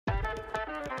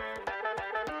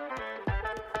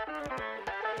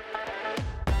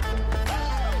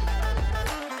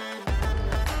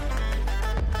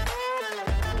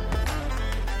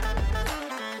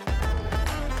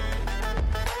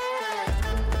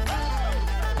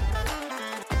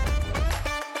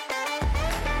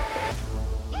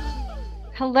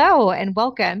Hello, and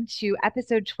welcome to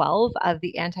episode 12 of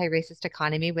the Anti-Racist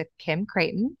Economy with Kim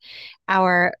Creighton.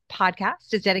 Our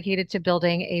podcast is dedicated to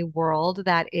building a world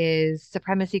that is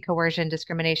supremacy, coercion,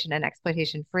 discrimination, and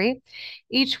exploitation free.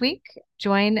 Each week,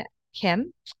 join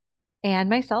Kim and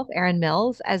myself, Erin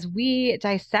Mills, as we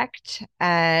dissect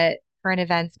current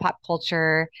events, pop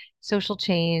culture, social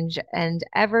change, and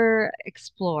ever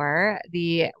explore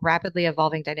the rapidly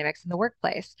evolving dynamics in the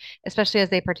workplace, especially as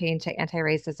they pertain to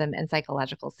anti-racism and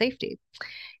psychological safety.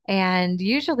 And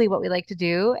usually, what we like to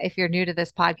do, if you're new to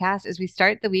this podcast, is we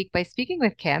start the week by speaking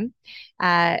with Kim,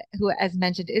 who, as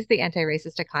mentioned, is the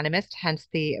anti-racist economist, hence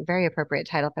the very appropriate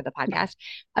title for the podcast,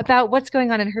 about what's going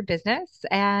on in her business.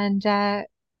 And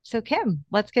so, Kim,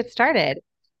 let's get started.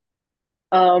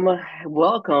 Um,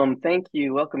 Welcome. Thank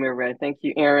you. Welcome, everybody. Thank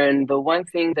you, Erin. The one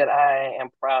thing that I am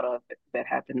proud of that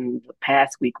happened the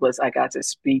past week was I got to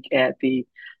speak at the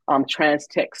Trans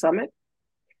Tech Summit.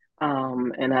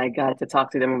 And I got to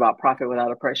talk to them about profit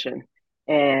without oppression.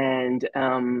 And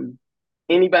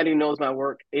anybody who knows my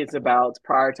work is about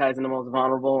prioritizing the most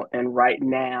vulnerable. And right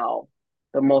now,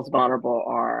 the most vulnerable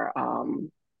are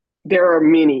there are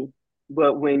many,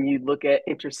 but when you look at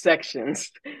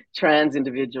intersections, trans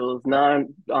individuals,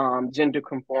 non gender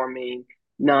conforming,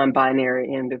 non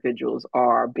binary individuals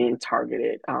are being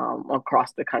targeted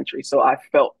across the country. So I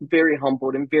felt very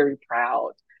humbled and very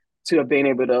proud to have been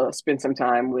able to spend some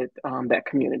time with that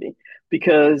community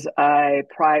because I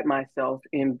pride myself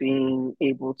in being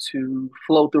able to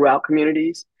flow throughout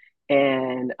communities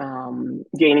and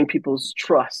gaining people's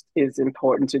trust is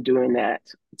important to doing that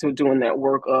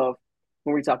work of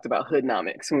when we talked about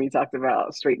hoodnomics, when we talked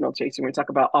about straight no chasing, when we talk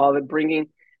about all the bringing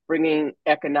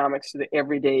economics to the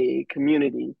everyday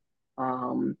community.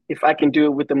 If I can do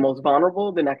it with the most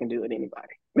vulnerable, then I can do it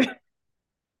anybody.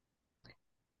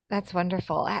 That's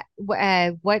wonderful.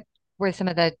 What were some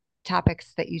of the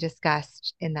topics that you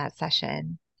discussed in that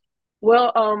session?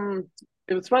 Well,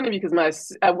 it was funny because my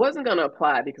I wasn't going to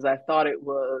apply because I thought it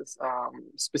was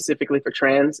specifically for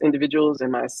trans individuals,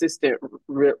 and my assistant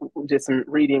did some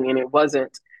reading, and it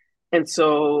wasn't. And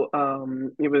so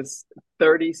it was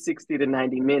 30, 60 to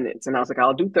 90 minutes. And I was like,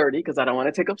 I'll do 30 because I don't want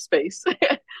to take up space.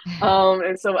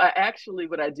 And so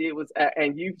what I did was,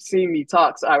 and you've seen me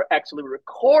talk, so I actually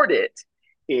recorded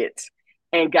it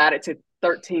and got it to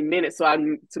 13 minutes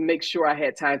to make sure I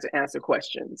had time to answer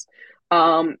questions.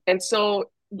 And so,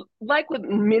 like with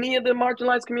many of the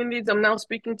marginalized communities I'm now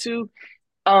speaking to,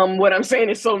 what I'm saying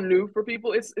is so new for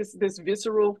people. It's this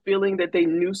visceral feeling that they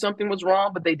knew something was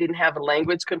wrong, but they didn't have a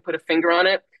language, couldn't put a finger on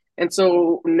it. And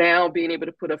so now being able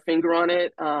to put a finger on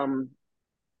it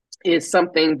is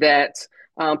something that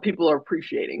people are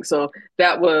appreciating. So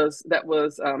that was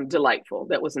delightful.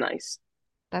 That was nice.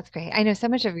 That's great. I know so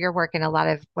much of your work and a lot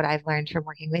of what I've learned from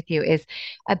working with you is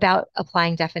about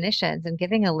applying definitions and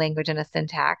giving a language and a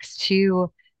syntax to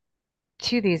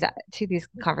these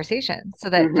conversations so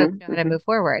that folks know how to Mm-hmm. move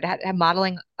forward.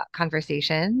 Modeling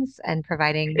conversations and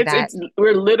providing that. It's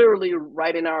we're literally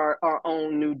writing our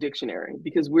own new dictionary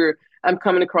because I'm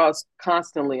coming across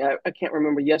constantly. I can't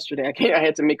remember yesterday. I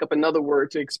had to make up another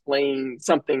word to explain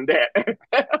something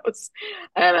that was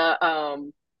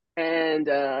and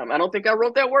I don't think I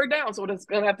wrote that word down, so it's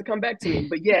gonna have to come back to me.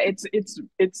 But yeah,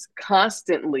 it's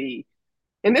constantly,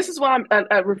 and this is why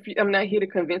I'm not here to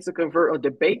convince or convert or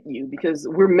debate you because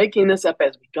we're making this up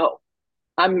as we go.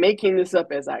 I'm making this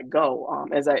up as I go,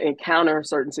 as I encounter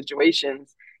certain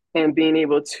situations and being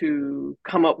able to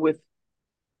come up with,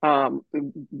 um,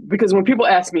 because when people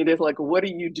ask me, they're like, what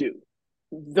do you do?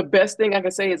 The best thing I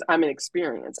can say is I'm an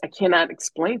experience. I cannot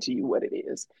explain to you what it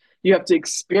is. You have to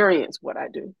experience what I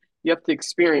do. You have to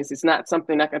experience. It's not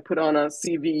something I can put on a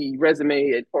CV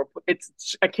resume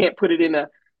I can't put it in a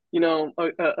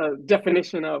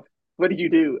definition of what do you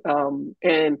do?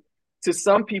 And to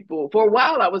some people, for a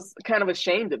while, I was kind of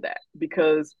ashamed of that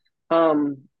because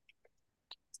um,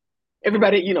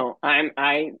 everybody,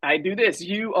 I do this.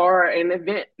 You are an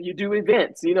event. You do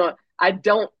events. I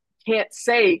don't can't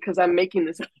say because I'm making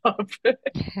this up,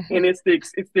 and it's the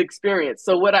experience.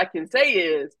 So what I can say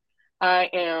is, I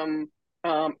am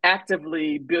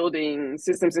actively building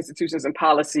systems, institutions, and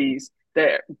policies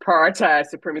that prioritize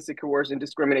supremacy, coercion,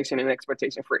 discrimination, and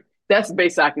exploitation free. That's the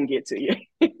base I can get to you.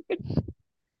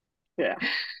 Yeah.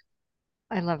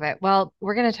 I love it. Well,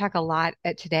 we're going to talk a lot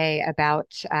today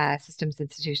about systems,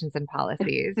 institutions, and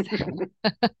policies. So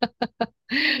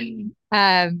we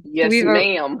Yes, have a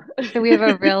ma'am. so we have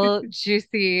a real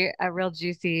juicy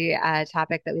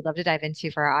topic that we'd love to dive into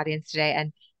for our audience today.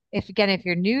 And if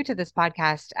you're new to this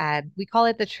podcast, we call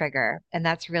it the trigger, and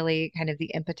that's really kind of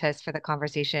the impetus for the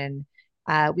conversation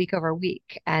week over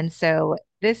week. And so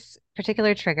this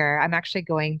particular trigger, I'm actually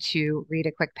going to read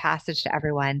a quick passage to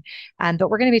everyone, but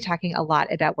we're going to be talking a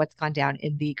lot about what's gone down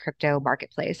in the crypto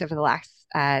marketplace over the last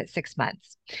 6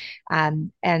 months.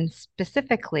 And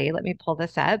specifically, let me pull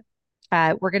this up.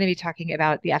 We're going to be talking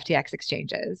about the FTX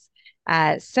exchanges.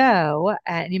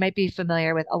 And you might be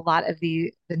familiar with a lot of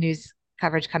the news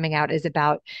coverage coming out is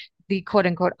about the quote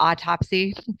unquote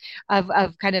autopsy of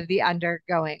kind of the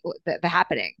undergoing the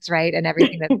happenings, right? And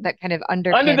everything that kind of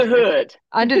Under the underpins this hood.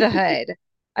 under the hood,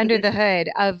 under the hood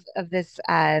of this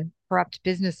corrupt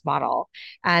business model.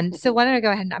 And so why don't I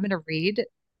go ahead and I'm going to read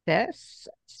this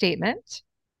statement.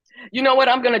 You know what?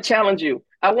 I'm going to challenge you.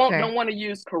 I won't Sure. don't want to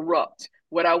use corrupt.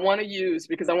 What I want to use,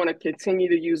 because I want to continue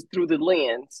to use through the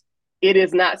lens, it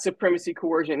is not supremacy,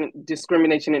 coercion,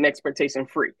 discrimination, and exploitation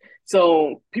free.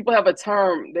 So people have a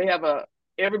term.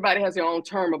 Everybody has their own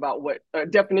term about what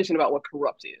definition about what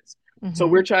corrupt is. So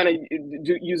Hmm. we're trying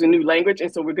to use a new language,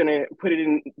 and so we're going to put it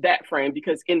in that frame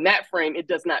because in that frame it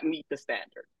does not meet the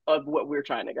standard of what we're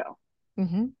trying to go.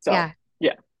 Hmm. So Yeah,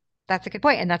 yeah, that's a good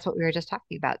point. And that's what we were just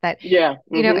talking about. That, yeah,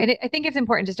 and I think it's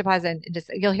important just to pause and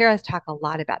just you'll hear us talk a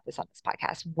lot about this on this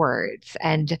podcast, words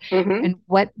mm-hmm. and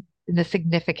what the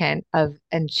significant of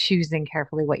and choosing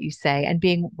carefully what you say and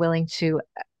being willing to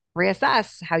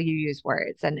reassess how you use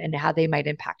words and how they might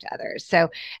impact others. So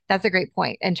that's a great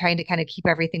point. And trying to kind of keep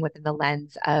everything within the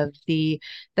lens of the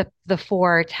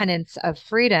four tenets of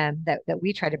freedom that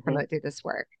we try to Mm-hmm. promote through this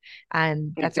work.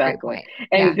 And that's a great Exactly. point.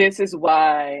 And Yeah. this is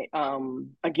why,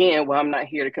 again, why I'm not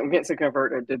here to convince or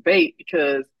convert or debate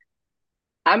because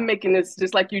I'm making this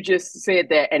just like you just said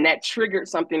that, and that triggered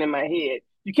something in my head.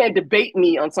 You can't debate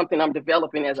me on something I'm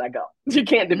developing as I go. You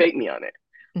can't Hmm. debate me on it.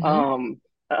 Hmm. Um,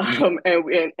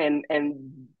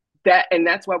 and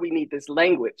that's why we need this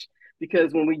language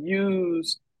because when we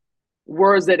use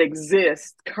words that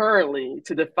exist currently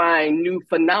to define new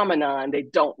phenomenon, they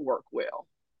don't work well.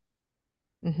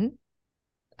 Hmm.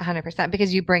 100%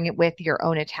 because you bring it with your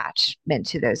own attachment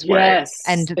to those words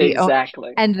and Yes,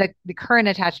 exactly. the current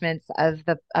attachments of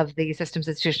the systems,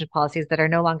 institutions, policies that are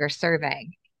no longer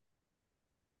serving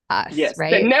us, Yes, that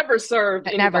right? never served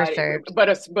That never anybody, served. but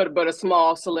a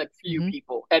small select few Hmm.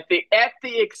 people at the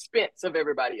expense of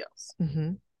everybody else.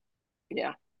 Hmm.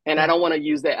 Yeah, and I Yeah. don't want to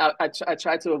use that. I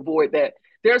try to avoid that.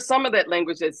 There's some of that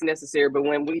language that's necessary, but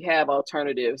when we have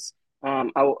alternatives,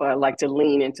 I like to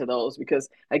lean into those because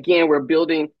again,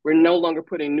 we're no longer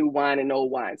putting new wine in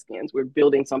old wineskins. We're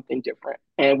building something different,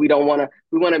 and we don't want to.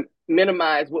 We want to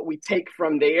minimize what we take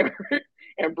from there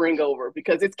and bring over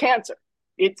because it's cancer.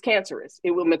 It's cancerous.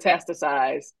 It will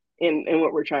metastasize in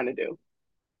what we're trying to do.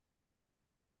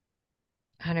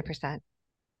 100%.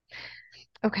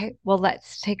 Okay, well,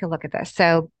 let's take a look at this.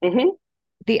 So, Mm-hmm.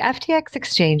 the FTX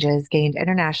exchanges gained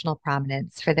international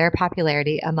prominence for their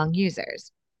popularity among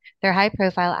users, their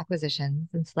high-profile acquisitions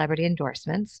and celebrity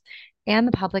endorsements, and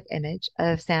the public image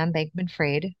of Sam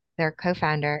Bankman-Fried, their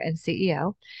co-founder and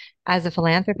CEO, as a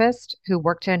philanthropist who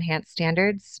worked to enhance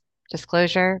standards,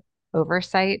 disclosure,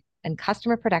 oversight, and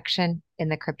customer protection in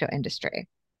the crypto industry.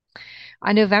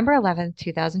 On November 11th,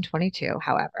 2022,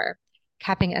 however,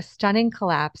 capping a stunning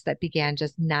collapse that began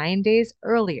just 9 days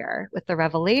earlier with the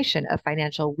revelation of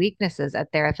financial weaknesses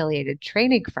at their affiliated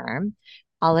trading firm,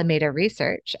 Alameda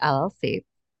Research, LLC,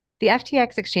 the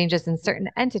FTX exchanges and certain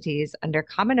entities under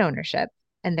common ownership,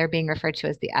 and they're being referred to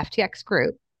as the FTX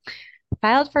Group,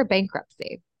 filed for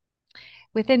bankruptcy.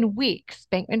 Within weeks,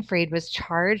 Bankman Fried was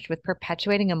charged with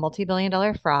perpetuating a multi-billion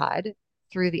dollar fraud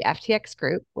through the FTX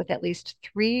group with at least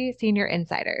three senior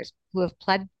insiders who have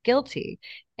pled guilty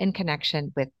in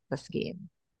connection with the scheme.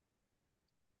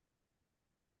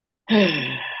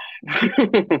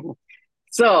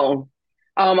 So,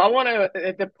 I want to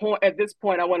at this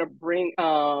point, I want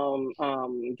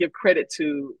to give credit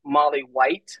to Molly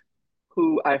White,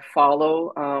 who I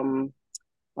follow on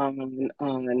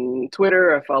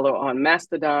Twitter. I follow on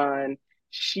Mastodon.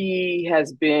 She's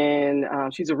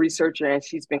a researcher and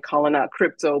she's been calling out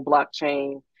crypto,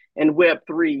 blockchain, and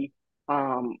Web3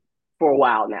 um, for a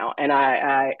while now. And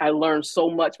I learned so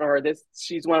much from her.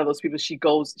 She's one of those people. She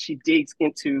digs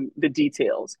into the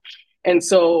details. And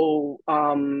so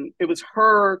it was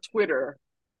her Twitter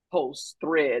post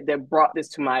thread that brought this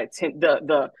to my attention.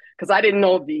 The because I didn't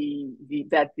know the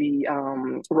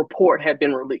report had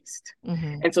been released,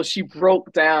 Hmm. and so she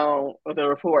broke down the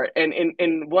report. And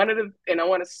one of the and I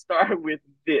want to start with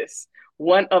this.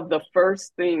 One of the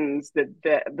first things that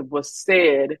was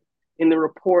said in the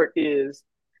report is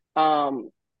um,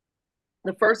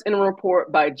 the first interim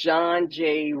report by John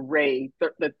J. Ray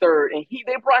the third, and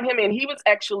they brought him in. He was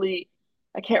actually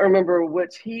I can't remember it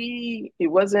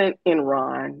wasn't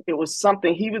Enron. It was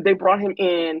something they brought him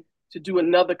in to do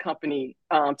another company,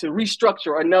 to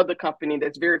restructure another company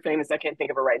that's very famous. I can't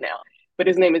think of it right now, but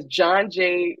his name is John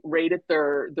J. Ray III,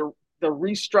 the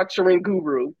restructuring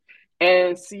guru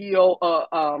and CEO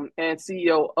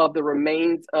of the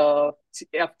remains of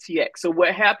FTX. So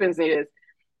what happens is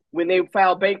when they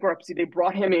filed bankruptcy, they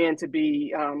brought him in to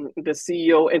be the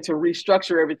CEO and to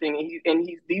restructure everything.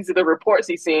 These are the reports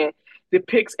he's saying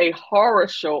depicts a horror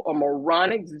show of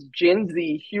moronic Gen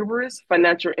Z hubris,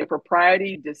 financial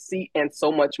impropriety, deceit, and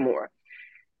so much more.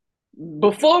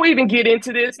 Before we even get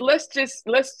into this, I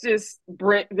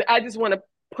just want to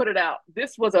put it out.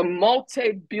 This was a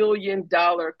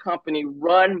multi-billion-dollar company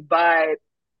run by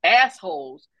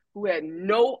assholes who had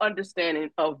no understanding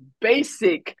of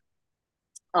basic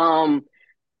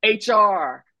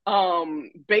HR,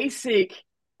 basic.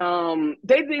 They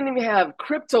didn't even have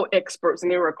crypto experts,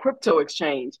 and they were a crypto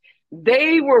exchange.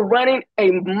 They were running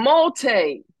a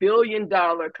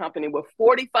multi-billion-dollar company with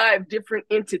 45 different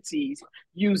entities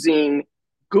using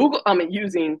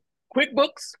using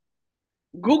QuickBooks,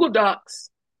 Google Docs,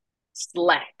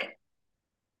 Slack.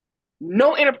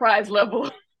 No enterprise level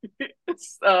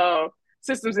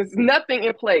systems. There's nothing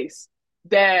in place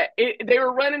they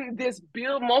were running this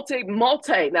multi.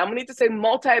 Now I'm gonna need to say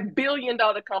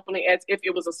multi-billion-dollar company as if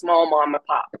it was a small mom and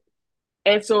pop.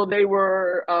 And so they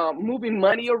were moving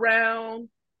money around.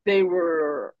 They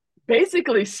were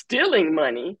basically stealing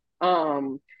money.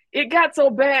 It got so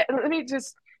bad. Let me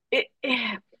just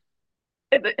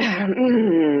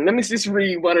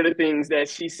read one of the things that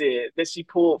she said that she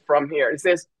pulled from here. It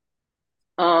says,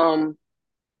 um,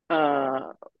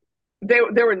 uh, there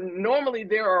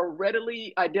are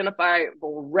readily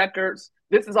identifiable records.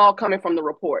 This is all coming from the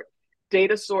report.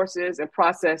 Data sources and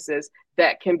processes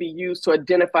that can be used to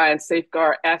identify and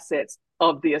safeguard assets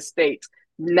of the estate.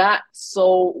 Not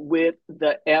so with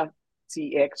the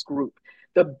FTX group.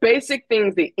 The basic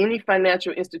things that any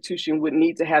financial institution would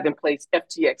need to have in place,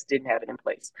 FTX didn't have it in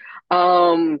place.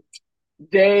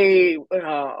 They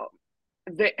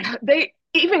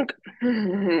even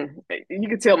you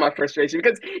can tell my frustration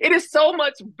because it is so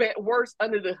much worse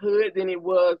under the hood than it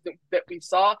was that we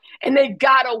saw, and they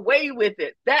got away with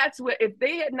it. That's what if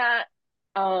they had not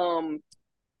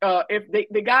if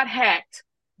they got hacked,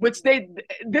 which this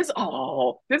is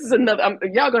another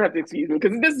y'all gonna have to excuse me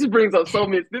because this brings up so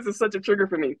much. This is such a trigger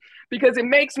for me because it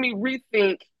makes me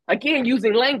rethink again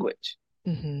using language.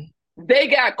 Mm-hmm. They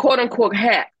got quote unquote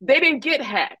hacked. They didn't get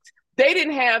hacked. They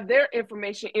didn't have their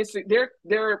information in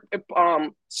their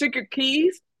secret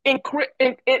keys.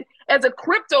 As a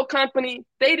crypto company,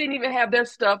 they didn't even have their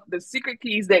stuff, the secret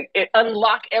keys that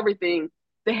unlock everything.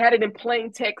 They had it in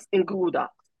plain text in Google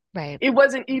Docs. Right. It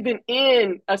wasn't even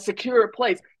in a secure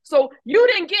place. So you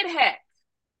didn't get hacked.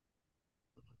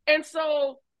 And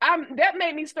so that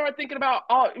made me start thinking about,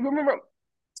 remember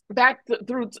back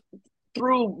through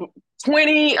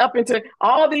 20 up into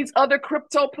all these other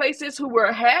crypto places who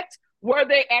were hacked. Were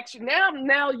they actually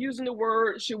now using the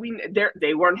word,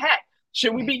 they weren't hacked.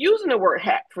 Should we be using the word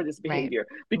hack for this behavior?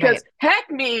 Because hack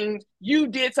means you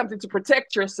did something to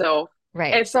protect yourself.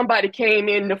 Right. And somebody came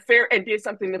in and did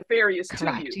something nefarious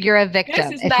to you. You're a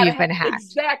victim if you've been hacked.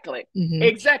 Exactly. Mm-hmm.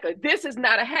 Exactly. This is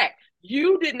not a hack.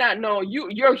 You did not know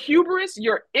your hubris,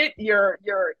 your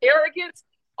arrogance,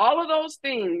 all of those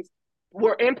things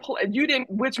were in place.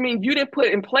 Which means you didn't put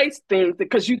in place things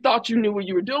because you thought you knew what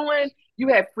you were doing. You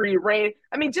had free reign.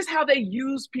 I mean, just how they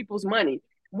use people's money.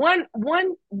 I'm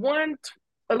trying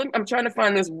to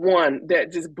find this one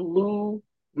that just blew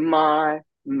my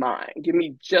mind. Give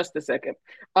me just a second.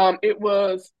 It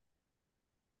was,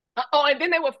 and then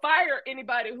they would fire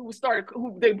anybody who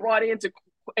they brought in to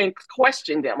and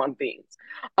question them on things.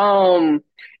 A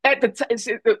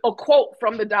quote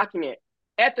from the document.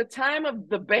 At the time of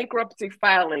the bankruptcy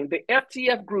filing, the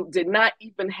FTF group did not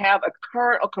even have a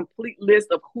current or complete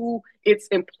list of who its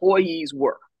employees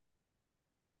were.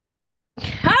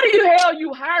 How do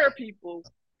you hire people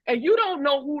and you don't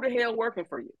know who the hell working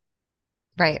for you?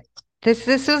 Right. This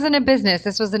wasn't a business.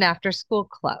 This was an after-school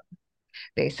club,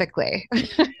 basically.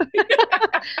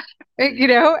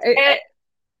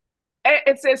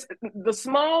 It says the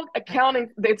small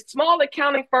accounting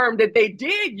firm that they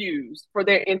did use for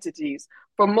their entities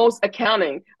for most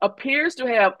accounting appears to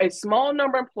have a small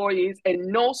number of employees and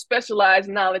no specialized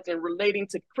knowledge in relating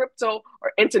to crypto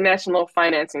or international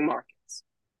financing markets.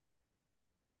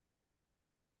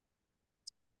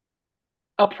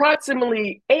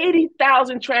 Approximately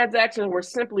 80,000 transactions were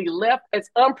simply left as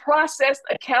unprocessed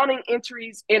accounting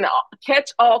entries in a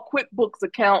catch-all QuickBooks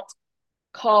account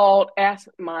called Ask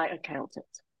My Accountant.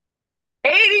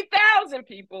 80,000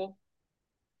 people.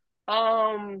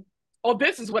 Oh,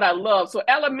 this is what I love. So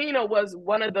Alameda was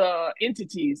one of the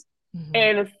entities. Hmm.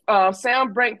 And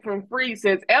Sam Bankman-Fried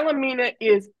says Alameda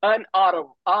is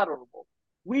unauditable.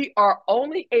 We are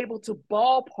only able to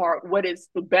ballpark what its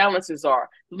the balances are,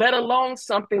 let alone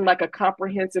something like a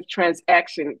comprehensive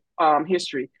transaction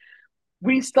history.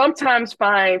 We sometimes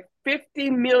find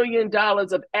 $50 million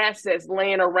of assets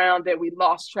laying around that we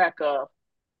lost track of.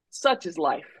 Such is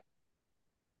life.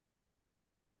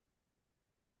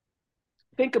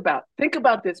 Think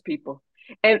about this, people.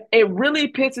 And it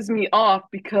really pisses me off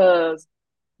because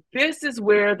this is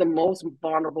where the most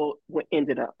vulnerable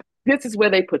ended up. This is where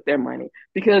they put their money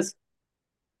because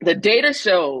the data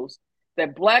shows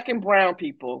that Black and brown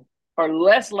people are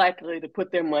less likely to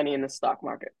put their money in the stock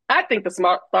market. I think the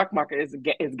stock market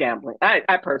is gambling.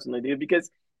 I personally do because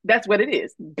that's what it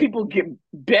is. People get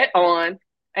bet on,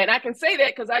 and I can say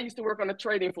that because I used to work on the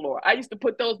trading floor. I used to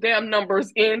put those damn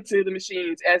numbers into the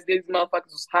machines as these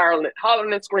motherfuckers was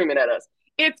hollering and screaming at us.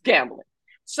 It's gambling.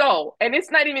 So, and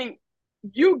it's not even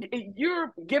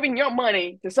you're giving your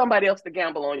money to somebody else to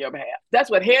gamble on your behalf. That's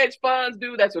what hedge funds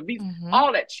do. That's what Visa, Hmm.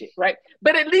 all that shit, right?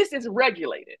 But at least it's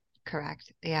regulated.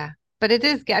 Correct. Yeah. But it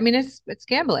is, I mean, it's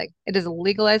gambling. It is a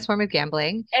legalized form of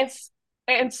gambling. And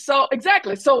and so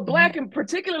exactly. So Hmm. black and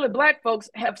particularly black folks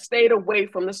have stayed away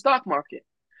from the stock market.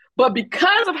 But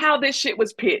because of how this shit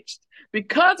was pitched,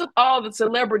 because of all the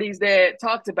celebrities that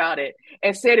talked about it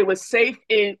and said it was safe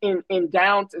in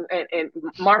down and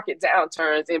market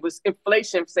downturns, it was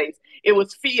inflation safe, it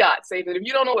was fiat safe. And if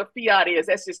you don't know what fiat is,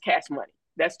 that's just cash money.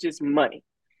 That's just money.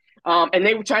 And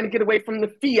they were trying to get away from the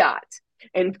fiat.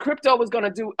 And crypto was going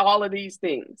to do all of these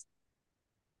things.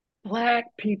 Black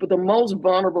people, the most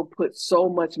vulnerable, put so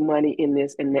much money in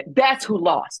this, and that's who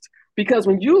lost. Because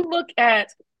when you look at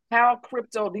how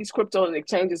these crypto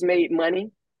exchanges made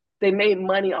money, they made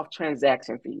money off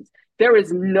transaction fees. There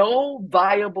is no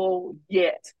viable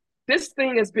yet. This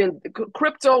thing has been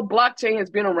crypto blockchain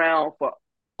has been around for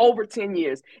over 10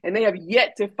 years, and they have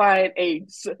yet to find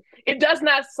it does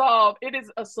not solve, it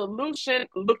is a solution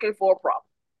looking for a problem.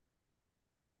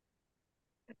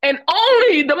 And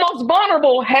only the most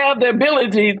vulnerable have the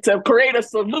ability to create a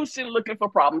solution looking for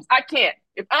problems. I can't.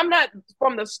 If I'm not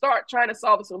from the start trying to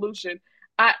solve a solution,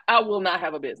 I will not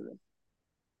have a business.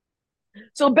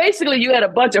 So basically, you had a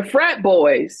bunch of frat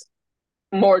boys,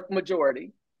 more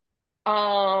majority,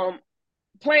 um,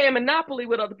 playing Monopoly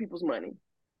with other people's money.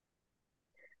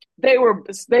 They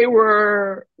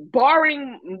were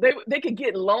borrowing. They could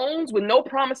get loans with no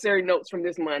promissory notes from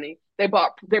this money. They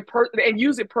bought and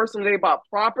use it personally. They bought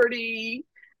property.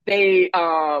 They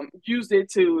used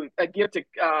it to give to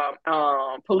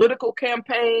political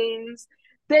campaigns.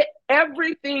 They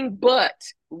everything but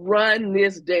run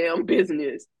this damn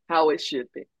business how it should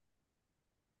be.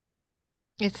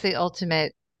 It's the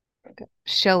ultimate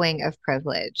showing of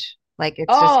privilege. Like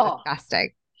it's just Oh,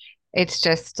 disgusting. It's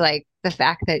just like the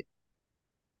fact that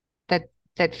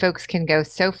that folks can go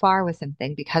so far with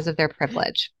something because of their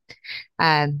privilege.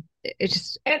 It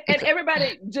just and it's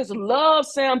everybody just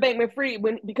loves Sam Bankman-Fried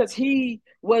because he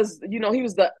was, he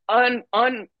was the un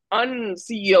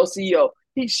CEO.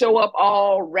 He show up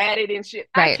all ratted and shit.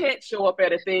 I right. can't show up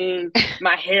at a thing,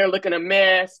 my hair looking a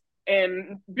mess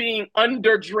and being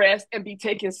underdressed and be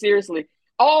taken seriously.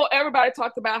 Everybody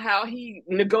talked about how he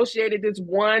negotiated this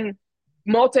one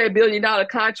multi-billion-dollar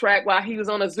contract while he was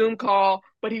on a Zoom call,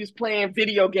 but he was playing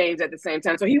video games at the same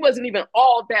time. So he wasn't even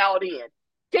all dialed in.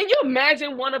 Can you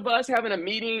imagine one of us having a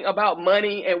meeting about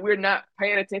money and we're not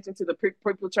paying attention to the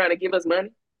people trying to give us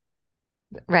money?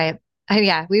 Right.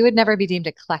 Yeah, we would never be deemed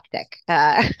eclectic.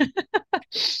 No,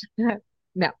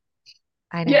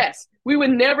 I know. Yes, we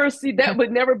would never see that,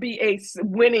 would never be a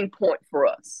winning point for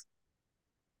us.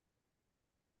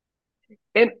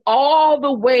 In all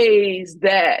the ways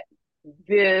that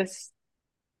this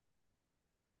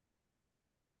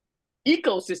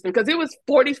ecosystem, because it was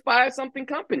 45 something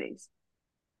companies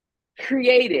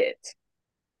created,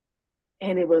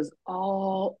 and it was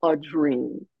all a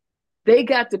dream. They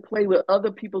got to play with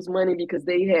other people's money because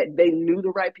they knew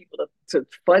the right people to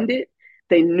fund it.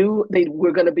 They knew they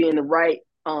were going to be in the right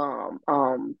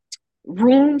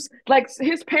rooms. Like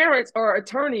his parents are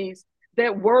attorneys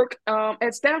that work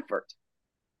at Stanford.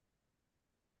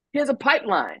 Here's a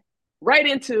pipeline right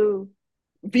into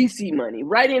VC money,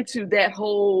 right into that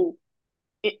whole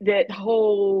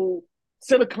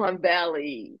Silicon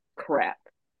Valley crap.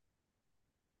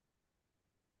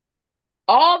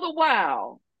 All the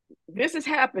while, this is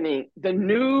happening. The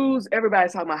news,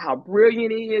 everybody's talking about how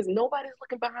brilliant he is. Nobody's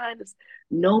looking behind us.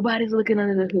 Nobody's looking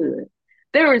under the hood.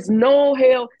 There is no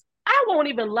hell.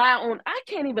 I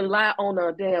can't even lie on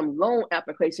a damn loan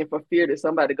application for fear that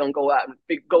somebody gonna go out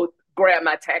and go grab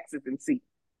my taxes and see.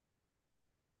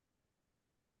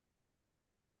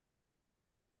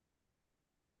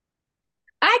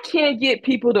 I can't get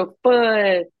people to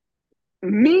fund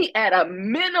me at a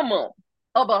minimum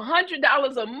of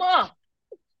 $100 a month.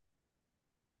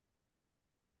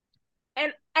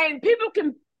 And people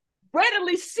can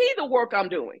readily see the work I'm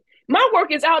doing. My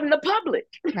work is out in the public.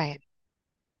 Right.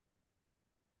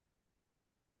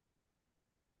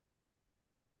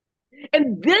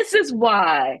 And this is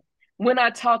why when I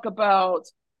talk about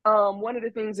one of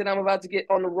the things that I'm about to get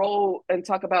on the roll and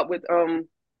talk about with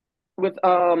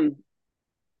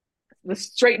the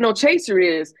straight no chaser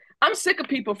is I'm sick of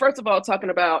people, first of all, talking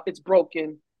about it's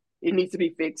broken. It needs to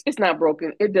be fixed. It's not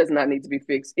broken. It does not need to be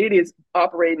fixed. It is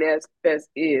operating as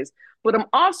is. But I'm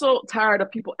also tired of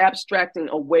people abstracting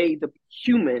away the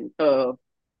human of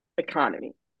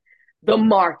economy, the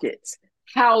markets,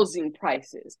 housing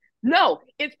prices. No,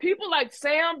 it's people like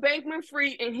Sam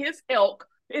Bankman-Fried and his ilk.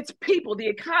 It's people. The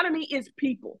economy is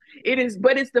people. It is,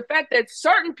 but it's the fact that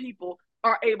certain people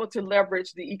are able to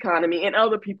leverage the economy and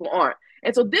other people aren't.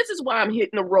 And so this is why I'm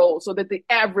hitting the road so that the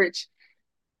average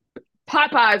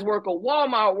Popeyes worker,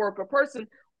 Walmart worker, person,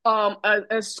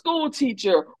 a school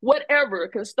teacher, whatever,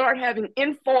 can start having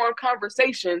informed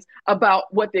conversations about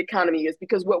what the economy is.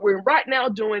 Because what we're right now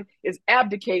doing is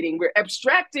abdicating. We're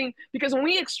abstracting, because when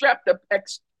we extract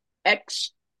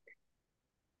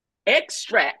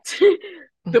extract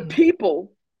the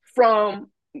people from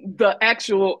the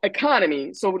actual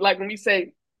economy. So like when we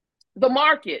say the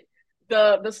market,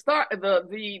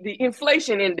 the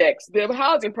inflation index, the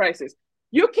housing prices,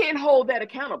 you can't hold that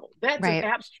accountable. That's an Right.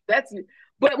 abstract.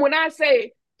 But when I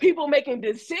say people making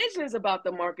decisions about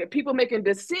the market, people making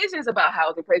decisions about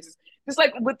housing prices, just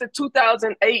like with the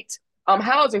 2008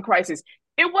 housing crisis,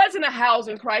 it wasn't a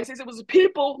housing crisis. It was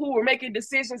people who were making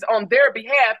decisions on their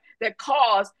behalf that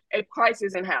caused a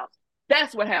crisis in housing.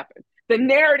 That's what happened. The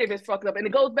narrative is fucked up, and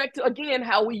it goes back to again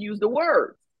how we use the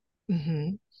word.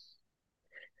 Mm-hmm.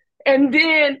 And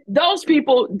then those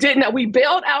people did not. We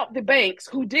bailed out the banks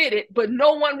who did it, but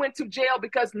no one went to jail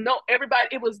because no everybody.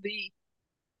 It was it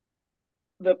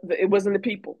wasn't the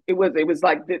people. It was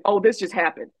like oh, this just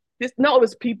happened. This no, it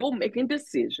was people making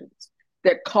decisions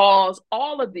that cause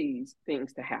all of these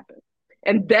things to happen,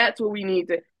 and that's what we need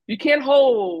to. You can't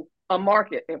hold a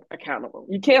market accountable.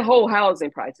 You can't hold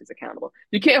housing prices accountable.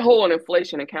 You can't hold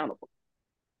inflation accountable.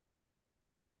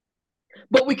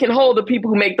 But we can hold the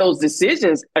people who make those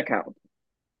decisions accountable.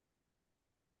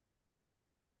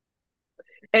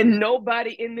 And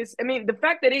nobody in this, I mean, the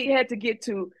fact that he had to get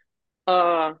to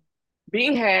uh,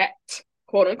 being hacked,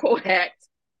 quote unquote hacked,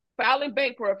 filing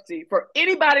bankruptcy for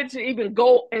anybody to even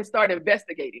go and start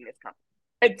investigating this company.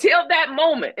 Until that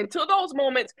moment, until those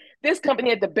moments, this company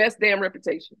had the best damn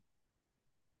reputation.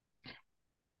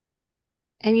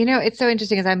 And it's so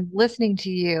interesting as I'm listening to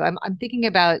you, I'm thinking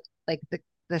about like the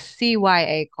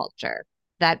CYA culture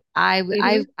that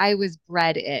Mm-hmm. I was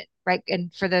bred in, right?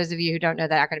 And for those of you who don't know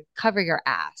that acronym, cover your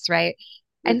ass, right?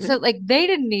 And Mm-hmm. so like they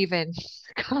didn't even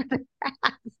cover their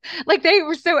ass. Like they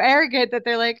were so arrogant that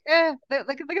they're like, look at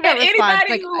that And response.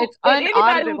 Like it's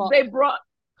anybody who unauditable. they brought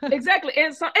exactly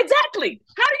and so exactly.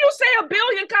 How do you say $1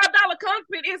 billion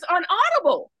company is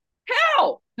unaudible?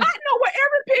 Hell, I know where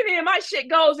every penny in my shit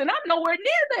goes, and I'm nowhere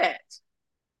near that.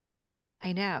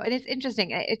 I know. And it's interesting.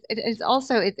 It's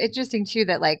also it's interesting too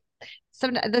that like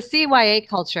the CYA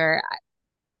culture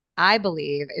I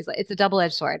believe is it's a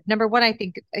double-edged sword. Number one, I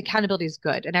think accountability is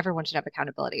good and everyone should have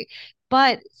accountability.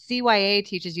 But CYA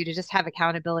teaches you to just have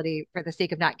accountability for the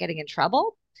sake of not getting in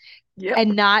trouble Yep.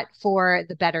 and not for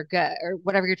the better good or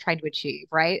whatever you're trying to achieve,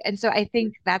 right? And so I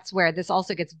think that's where this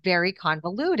also gets very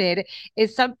convoluted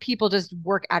is some people just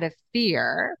work out of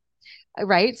fear,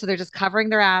 right? So they're just covering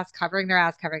their ass, covering their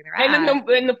ass, covering their And then ass.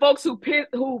 the folks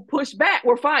who pushed back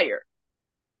were fired.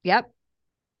 Yep,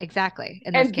 exactly.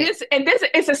 In this And case. this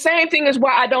it's the same thing as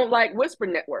why I don't like whisper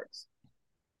networks.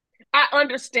 I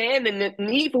understand the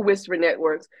need for whisper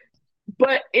networks,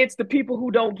 but it's the people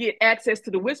who don't get access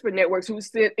to the whisper networks who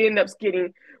end up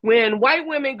getting when white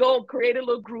women go create a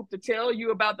little group to tell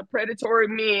you about the predatory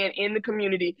men in the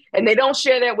community and they don't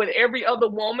share that with every other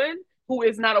woman who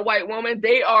is not a white woman.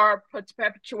 They are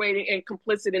perpetuating and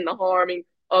complicit in the harming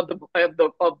of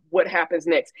what happens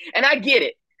next. And I get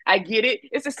it. I get it.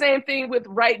 It's the same thing with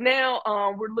right now.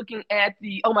 We're looking at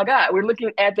we're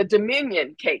looking at the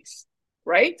Dominion case,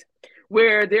 right?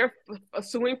 Where they're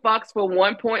suing Fox for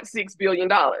 $1.6 billion.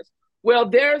 Well,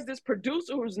 there's this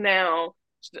producer who's now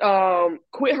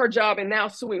quit her job and now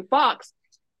suing Fox,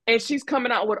 and she's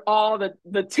coming out with all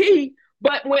the tea.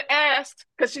 But when asked,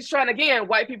 because she's trying again,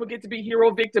 white people get to be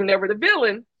hero, victim, never the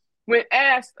villain. When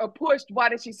asked or pushed, why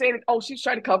did she say it? Oh, she's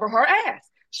trying to cover her ass.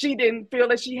 She didn't feel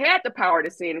that she had the power to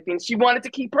say anything. She wanted to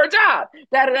keep her job.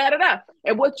 Da da da da da.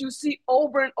 And what you see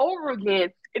over and over again,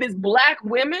 it is Black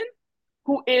women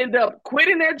who end up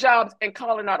quitting their jobs and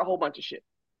calling out a whole bunch of shit.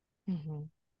 Mm-hmm.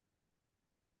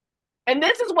 And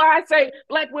this is why I say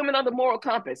Black women are the moral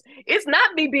compass. It's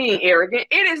not me being arrogant.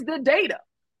 It is the data.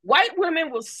 White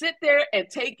women will sit there and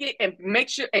take it and make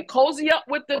sure and cozy up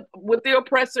with the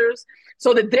oppressors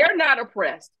so that they're not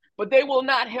oppressed, but they will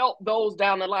not help those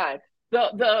down the line.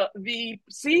 The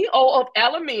CEO of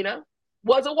Alameda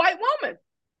was a white woman.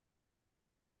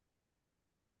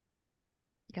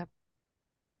 Yep.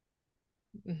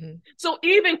 Mm-hmm. So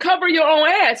even cover your own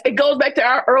ass. It goes back to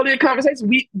our earlier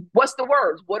conversation. What's the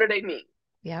words? What do they mean?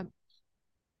 Yep.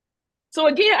 So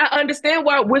again, I understand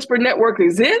why Whisper Network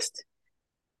exists.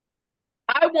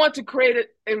 I want to create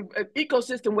an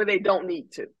ecosystem where they don't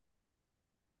need to.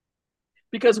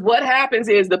 Because what happens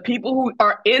is the people who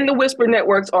are in the Whisper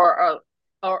networks can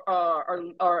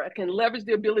leverage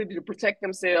the ability to protect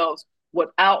themselves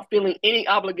without feeling any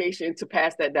obligation to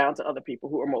pass that down to other people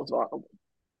who are most vulnerable.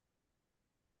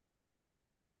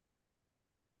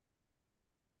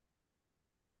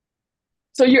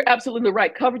 So you're absolutely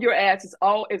right. Cover your ass.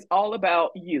 It's all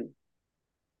about you.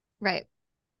 Right.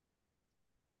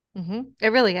 Mm-hmm.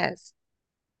 It really is.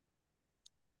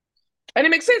 And it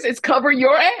makes sense. It's cover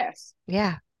your ass.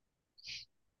 Yeah.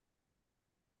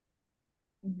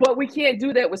 But we can't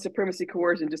do that with supremacy,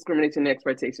 coercion, discrimination, and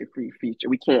exploitation free future.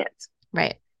 We can't.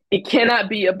 Right. It cannot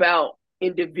be about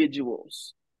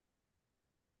individuals.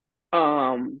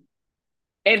 And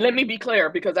let me be clear,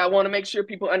 because I want to make sure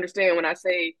people understand when I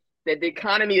say that the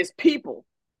economy is people,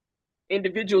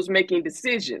 individuals making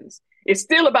decisions. It's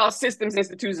still about systems,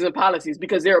 institutions, and policies,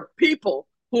 because there are people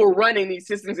who are running these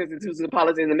systems, institutions, and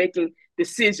policies and making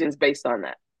decisions based on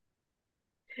that.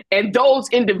 And those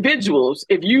individuals,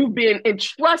 if you've been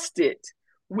entrusted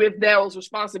with those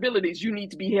responsibilities, you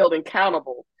need to be held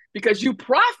accountable, because you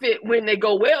profit when they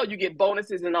go well. You get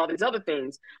bonuses and all these other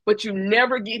things, but you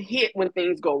never get hit when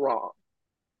things go wrong.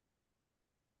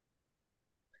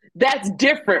 That's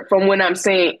different from when I'm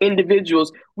saying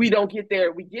individuals, we don't get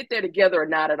there. We get there together or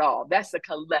not at all. That's a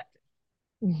collective.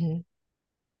 Mm-hmm.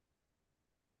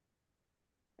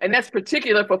 And that's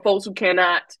particular for folks who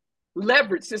cannot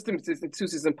leverage systems,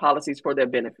 institutions, and policies for their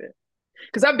benefit.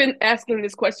 Because I've been asking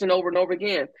this question over and over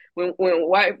again. When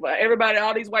everybody,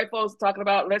 all these white folks talking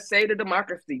about, let's say the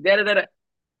democracy, da da da da.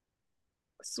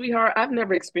 Sweetheart, I've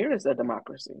never experienced a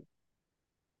democracy.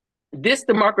 This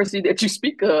democracy that you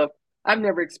speak of, I've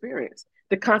never experienced.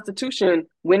 The Constitution,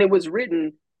 when it was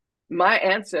written, my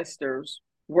ancestors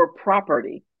were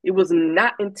property. It was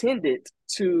not intended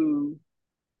to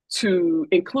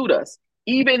include us.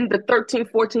 Even the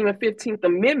 13th, 14th, and 15th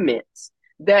Amendments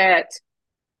that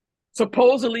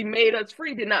supposedly made us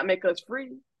free did not make us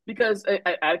free, because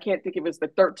I can't think if it's the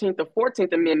 13th or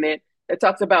 14th Amendment that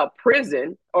talks about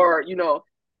prison, or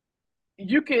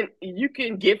you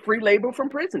can get free labor from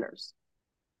prisoners.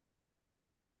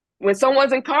 When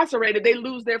someone's incarcerated, they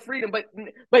lose their freedom,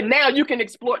 but now you can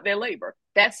exploit their labor.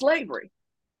 That's slavery.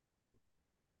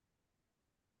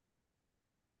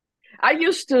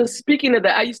 Speaking of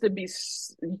that, I used to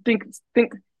think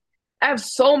I have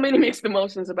so many mixed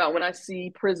emotions about when I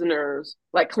see prisoners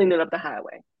like cleaning up the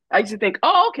highway. I used to think,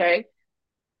 oh, okay.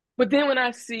 But then when I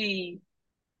see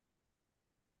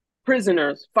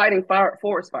prisoners fighting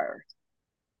forest fires,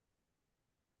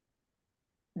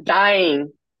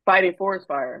 dying fighting forest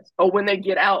fires, or when they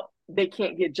get out, they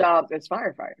can't get jobs as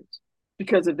firefighters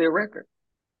because of their record.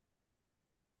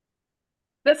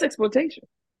 That's exploitation.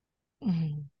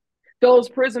 Mm-hmm. Those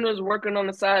prisoners working on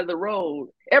the side of the road,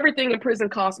 everything in prison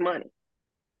costs money.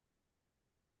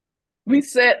 We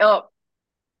set up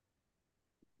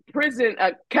prison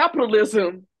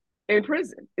capitalism in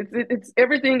prison. It's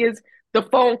everything is the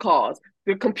phone calls,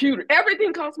 the computer,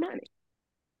 everything costs money.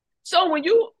 So when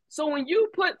you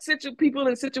put people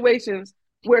in situations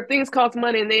where things cost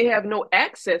money and they have no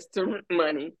access to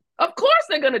money, of course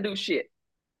they're gonna do shit.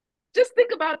 Just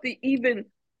think about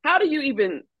how do you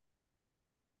even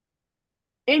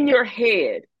in your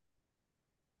head,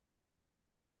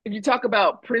 if you talk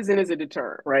about prison as a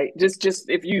deterrent, right? Just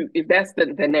if that's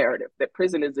the narrative, that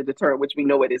prison is a deterrent, which we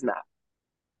know it is not.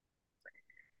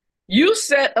 You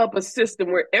set up a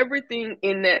system where everything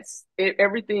in that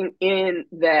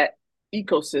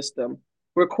ecosystem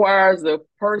requires the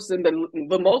person,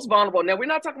 the most vulnerable. Now, we're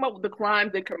not talking about the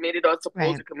crimes they committed or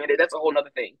supposed to committed. That's a whole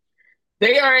other thing.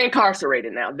 They are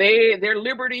incarcerated now. Their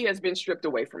liberty has been stripped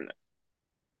away from them.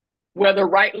 whether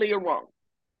rightly or wrong.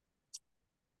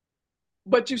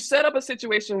 But you set up a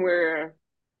situation where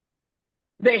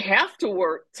they have to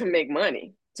work to make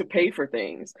money to pay for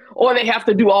things, or they have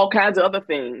to do all kinds of other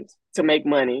things to make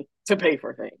money to pay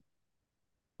for things.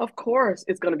 Of course,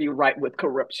 it's going to be right with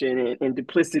corruption and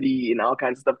duplicity and all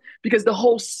kinds of stuff because the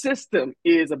whole system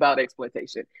is about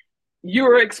exploitation.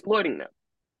 You're exploiting them.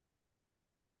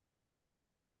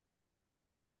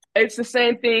 It's the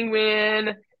same thing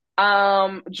when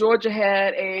Georgia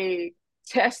had a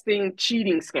testing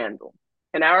cheating scandal.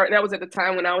 And that was at the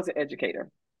time when I was an educator.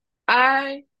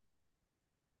 I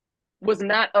was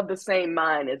not of the same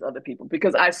mind as other people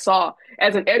because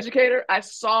as an educator, I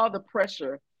saw the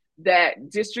pressure that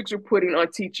districts were putting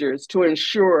on teachers to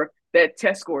ensure that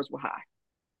test scores were high.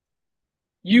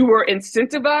 You were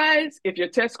incentivized if your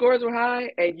test scores were high,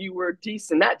 and you were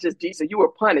decent, not just decent, you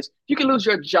were punished. You could lose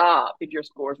your job if your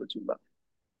scores were too low.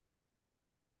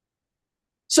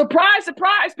 Surprise,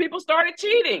 surprise, people started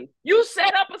cheating. You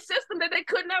set up a system that they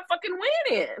could not fucking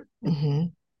win in. Mm-hmm.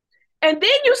 And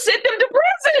then you sent them to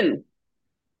prison.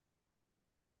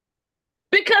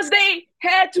 Because they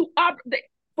had to,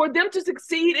 for them to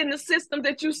succeed in the system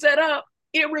that you set up,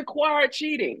 it required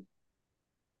cheating.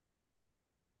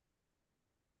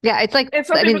 Yeah, it's like,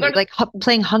 I mean, like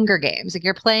playing Hunger Games. Like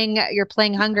you're playing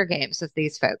Hunger Games with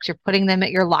these folks.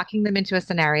 You're locking them into a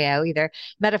scenario, either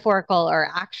metaphorical or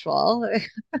actual.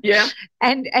 Yeah.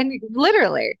 And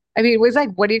literally, I mean, it was like,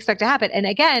 what do you expect to happen? And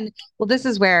again, well, this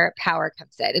is where power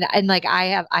comes in. And like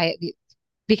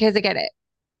because again,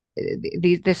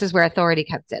 this is where authority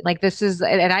comes in. Like this is,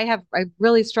 and I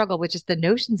really struggle with just the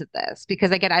notions of this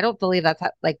because again, I don't believe that's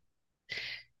like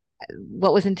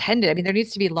what was intended. I mean, there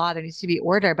needs to be law, there needs to be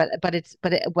order,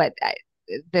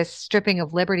 this stripping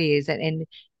of liberties and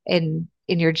in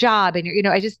your job and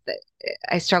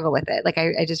I struggle with it. Like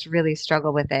I just really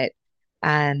struggle with it.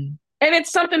 And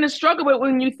it's something to struggle with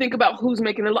when you think about who's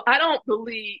making the law. I don't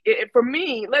believe it, for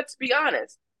me, let's be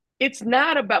honest. It's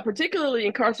not about, particularly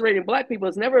incarcerating Black people,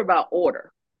 it's never about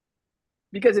order.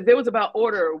 Because if it was about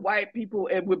order, white people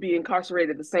would be incarcerated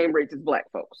at the same rate as Black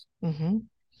folks. Mm-hmm.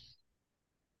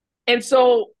 And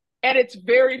so at its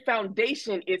very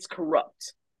foundation, it's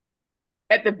corrupt.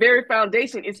 At the very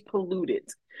foundation, it's polluted.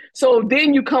 So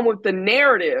then you come with the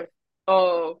narrative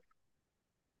of,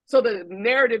 so the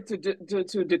narrative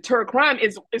to deter crime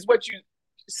is what you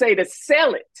say to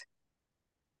sell it.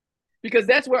 Because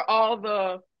that's where all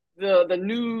the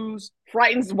news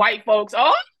frightens white folks.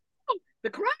 Oh, the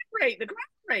crime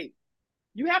rate.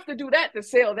 You have to do that to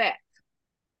sell that.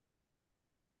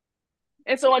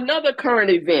 And so another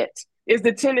current event is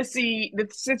the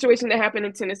situation that happened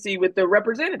in Tennessee with the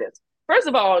representatives. First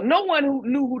of all, no one who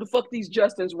knew who the fuck these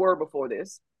Justins were before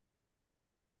this.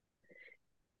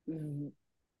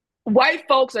 White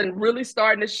folks are really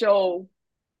starting to show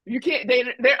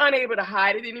they're unable to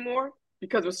hide it anymore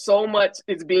because of so much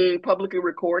is being publicly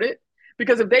recorded.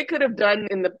 Because if they could have done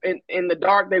in the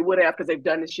dark, they would have, because they've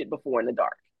done this shit before in the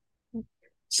dark.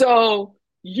 So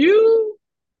you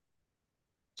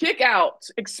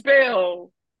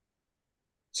expel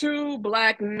 2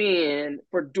 Black men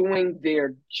for doing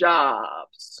their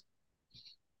jobs.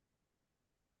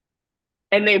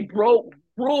 And they broke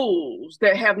rules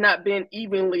that have not been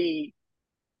evenly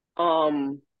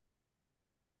carried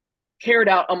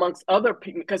out amongst other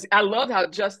people. Because I love how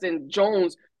Justin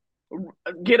Jones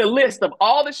get a list of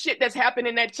all the shit that's happened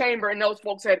in that chamber, and those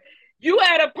folks said, you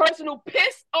had a person who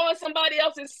pissed on somebody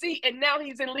else's seat, and now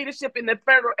he's in leadership in the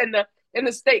federal in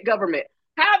the state government.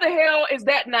 How the hell is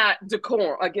that not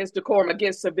decorum, against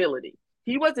civility?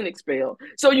 He wasn't expelled.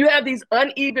 So you have these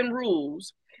uneven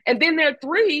rules, and then there are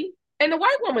 3, and the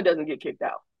white woman doesn't get kicked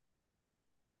out.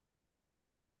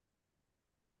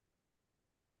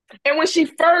 And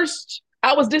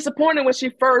I was disappointed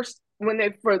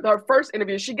for her first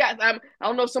interview, I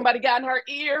don't know if somebody got in her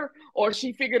ear or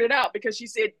she figured it out, because she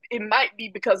said it might be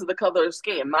because of the color of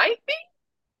skin. Might be.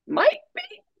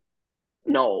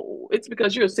 No, it's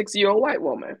because you're a 60-year-old white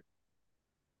woman.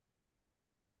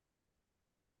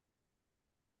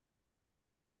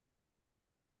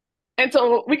 And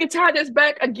so we can tie this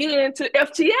back again to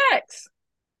FTX.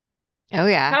 Oh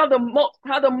yeah. How the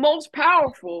most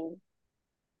powerful,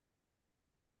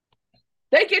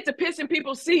 they get to piss in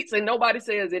people's seats and nobody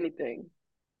says anything.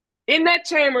 In that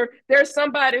chamber, there's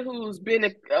somebody who's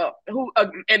been who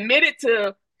admitted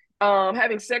to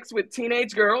having sex with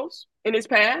teenage girls in his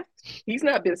past. He's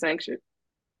not been sanctioned.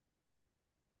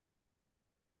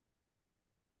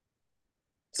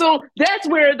 So that's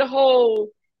why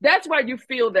you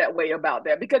feel that way about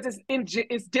that, because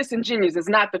it's disingenuous. It's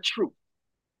not the truth.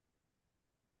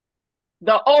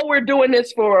 We're doing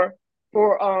this for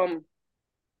for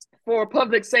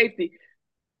public safety.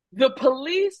 The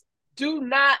police do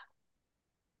not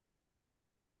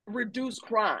reduce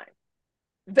crime.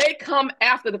 They come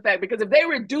after the fact, because if they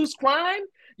reduce crime,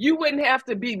 you wouldn't have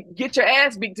to get your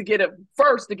ass beat to get a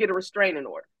restraining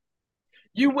order.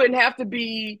 You wouldn't have to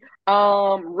be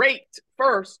raped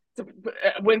first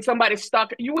when somebody's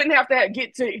stalking. You wouldn't have to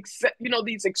get to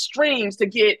these extremes to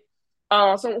get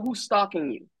someone who's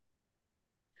stalking you.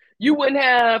 You wouldn't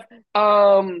have.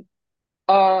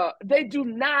 They do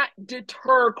not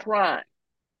deter crime.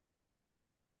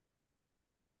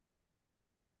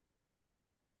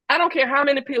 I don't care how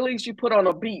many police you put on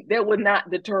a beat, that would not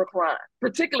deter crime,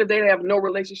 particularly if they have no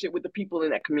relationship with the people in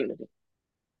that community.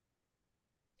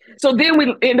 So then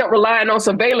we end up relying on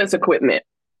surveillance equipment.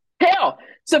 Hell,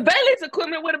 surveillance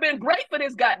equipment would have been great for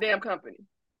this goddamn company.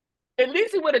 At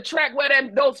least it would have tracked where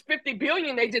those 50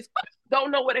 billion, they just don't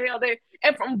know what the hell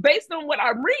and based on what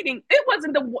I'm reading, it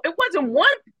wasn't one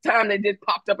time they just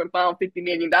popped up and found $50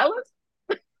 million.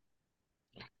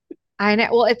 I know.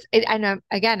 Well, I know,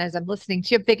 again, as I'm listening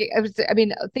to you, I'm thinking,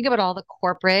 think about all the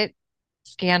corporate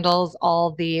scandals,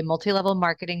 all the multi-level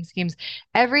marketing schemes,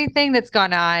 everything that's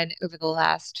gone on over the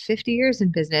last 50 years in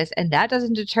business, and that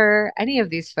doesn't deter any of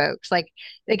these folks. Like,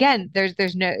 again, there's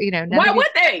no, none Why of these, would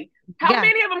they? How yeah,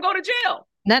 many of them go to jail?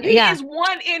 yeah,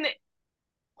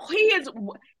 He is,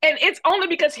 and it's only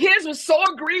because his was so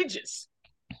egregious.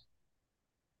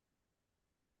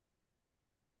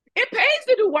 It pays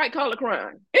to do white collar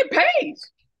crime. It pays.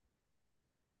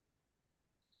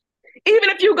 Even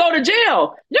if you go to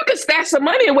jail, you can stash some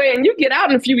money away and you get out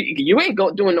in a few. You ain't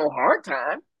doing no hard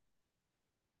time.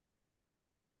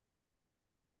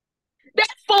 That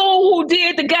fool who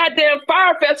did the goddamn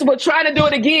fire festival trying to do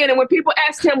it again, and when people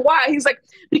asked him why, he's like,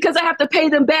 because I have to pay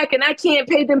them back, and I can't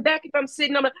pay them back if I'm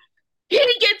sitting on a. He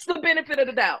gets the benefit of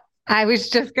the doubt. I was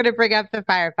just going to bring up the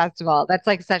fire festival. That's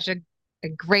like such a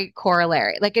great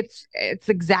corollary. Like it's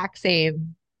exact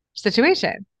same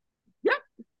situation. Yep.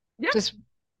 Yep. Just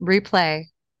replay.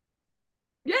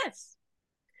 Yes.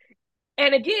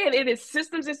 And again, it is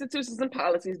systems, institutions, and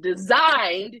policies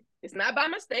designed, it's not by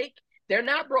mistake, they're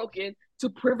not broken, to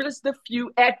privilege the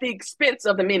few at the expense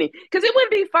of the many. Because it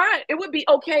wouldn't be fine. It would be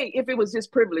okay if it was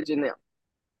just privileging them.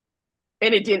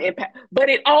 And it didn't impact, but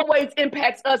it always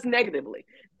impacts us negatively.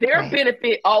 Their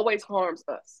benefit always harms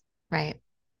us. Right.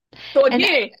 So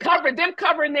again, covering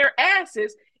their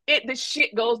asses, the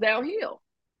shit goes downhill.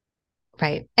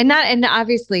 Right. And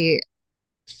obviously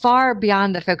far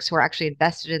beyond the folks who are actually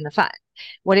invested in the fund.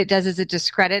 What it does is it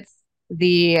discredits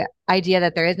the idea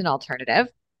that there is an alternative.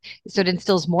 So it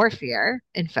instills more fear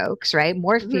in folks, right?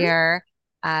 More fear.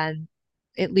 And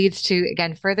it leads to,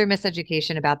 again, further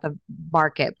miseducation about the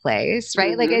marketplace,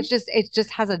 right? Like it just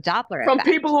has a Doppler from effect.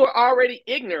 People who are already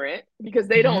ignorant because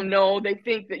they don't know. They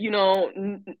think that,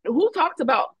 who talks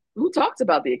about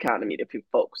the economy to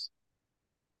folks?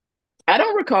 I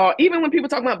don't recall, even when people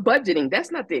talk about budgeting,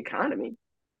 that's not the economy.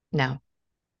 No.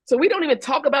 So we don't even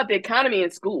talk about the economy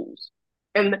in schools.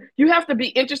 And you have to be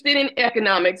interested in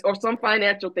economics or some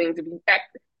financial things if you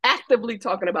actively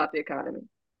talking about the economy.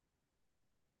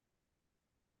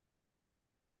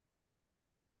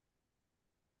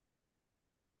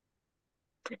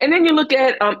 And then you look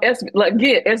at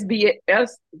SVB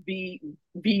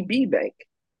Bank.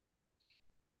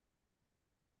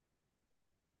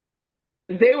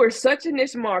 They were such a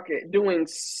niche market, doing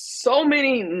so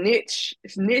many niche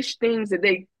things that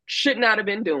they should not have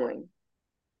been doing.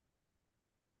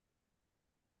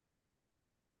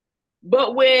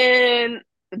 But when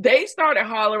they started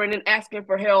hollering and asking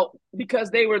for help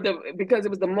because it was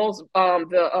the most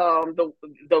the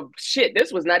shit.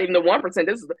 This was not even the 1%.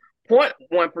 This is the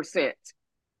 0.1%.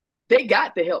 They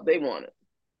got the help they wanted.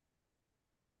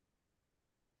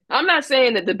 I'm not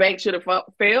saying that the bank should have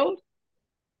failed,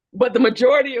 but the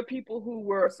majority of people who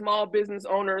were small business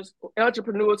owners,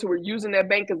 entrepreneurs who were using that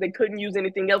bank because they couldn't use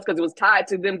anything else because it was tied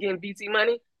to them getting VC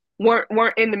money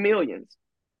weren't in the millions.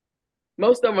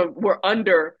 Most of them were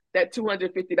under that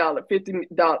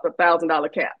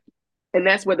 $250,000 cap. And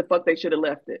that's where the fuck they should have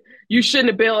left it. You shouldn't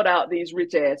have bailed out these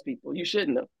rich ass people. You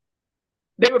shouldn't have.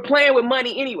 They were playing with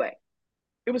money anyway.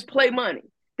 It was play money.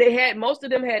 Most of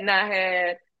them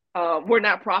were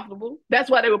not profitable.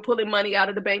 That's why they were pulling money out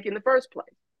of the bank in the first place.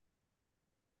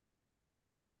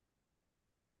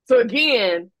 So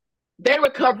again, they were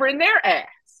covering their ass.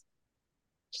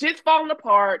 Shit's falling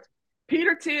apart.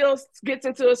 Peter Thiel gets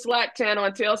into a Slack channel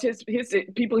and tells his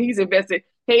people he's invested,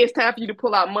 hey, it's time for you to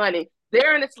pull out money.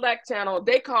 They're in the Slack channel.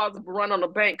 They cause a run on the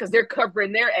bank because they're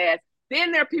covering their ass.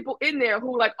 Then there are people in there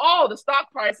who are like, oh, the stock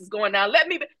price is going down.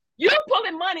 You're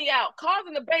pulling money out,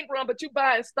 causing a bank run, but you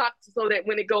buying stocks so that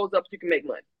when it goes up, you can make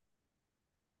money.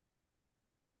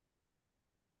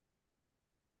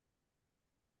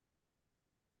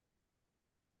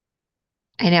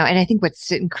 I know. And I think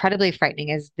what's incredibly frightening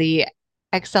is the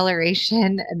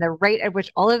acceleration and the rate at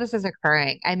which all of this is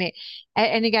occurring. I mean,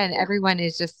 and again, Yeah, everyone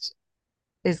is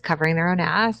covering their own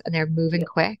ass and they're moving yeah.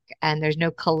 quick and there's no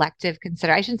collective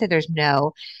consider. I shouldn't say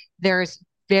there's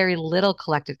very little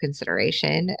collective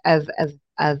consideration of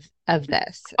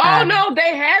this. Oh no,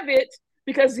 they have it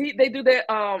because they do that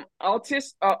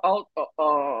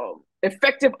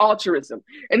effective altruism.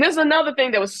 And there's another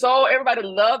thing that was so everybody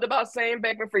loved about Sam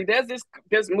Bankman-Fried. There's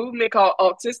this movement called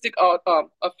autistic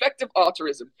effective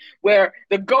altruism, where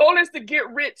the goal is to get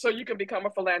rich so you can become a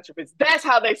philanthropist. That's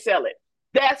how they sell it.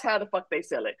 That's how the fuck they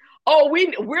sell it. Oh,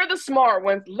 we're the smart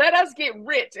ones. Let us get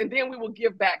rich and then we will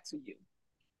give back to you.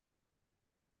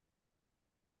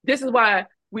 This is why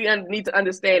we need to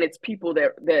understand it's people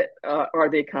that are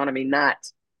the economy, not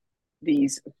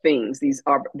these things, these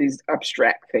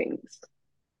abstract things.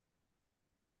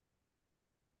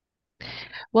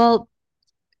 Well,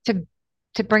 to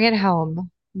to bring it home,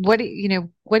 what do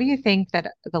you think that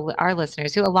our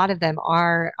listeners, who a lot of them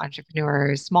are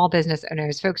entrepreneurs, small business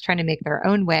owners, folks trying to make their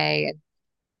own way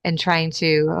and trying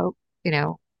to, you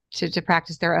know, to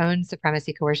practice their own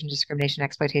supremacy, coercion, discrimination,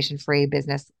 exploitation free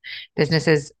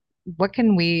businesses, what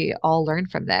can we all learn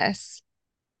from this?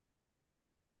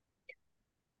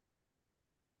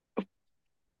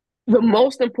 The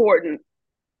most important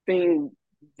thing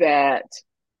that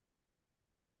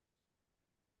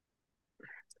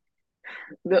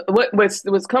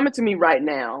what's coming to me right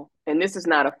now, and this is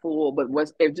not a fool, but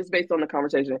what's just based on the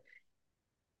conversation,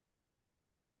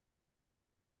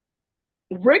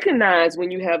 recognize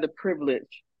when you have the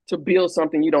privilege to build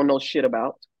something you don't know shit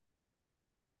about.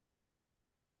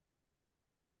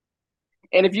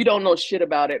 And if you don't know shit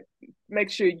about it, make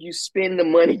sure you spend the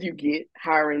money you get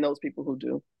hiring those people who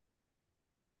do.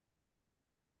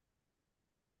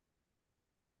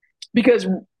 Because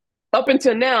up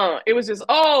until now, it was just,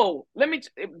 oh,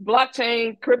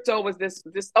 blockchain, crypto was this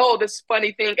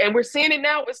funny thing. And we're seeing it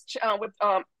now with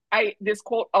this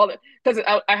quote, all because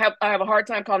I have a hard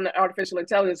time calling it artificial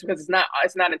intelligence because it's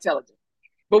not intelligent.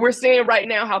 But we're seeing right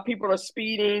now how people are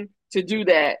speeding to do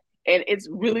that. And it's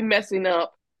really messing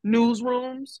up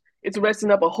newsrooms. It's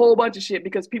messing up a whole bunch of shit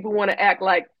because people want to act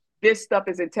like this stuff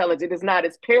is intelligent. It's not.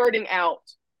 It's parroting out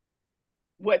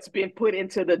what's been put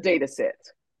into the data set.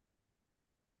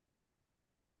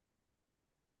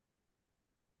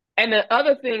 And the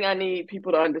other thing I need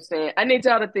people to understand, I need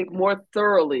y'all to think more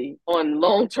thoroughly on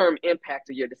long-term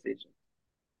impact of your decision.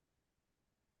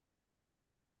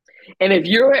 And if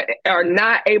you are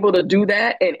not able to do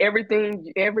that, and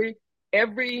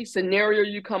every scenario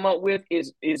you come up with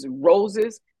is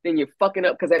roses, then you're fucking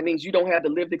up because that means you don't have the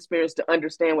lived experience to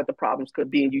understand what the problems could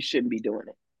be, and you shouldn't be doing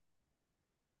it.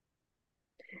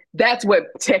 That's what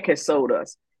tech has sold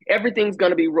us. Everything's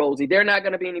going to be rosy. There are not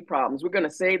going to be any problems. We're going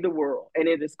to save the world, and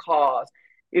it is cause.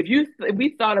 If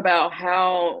we thought about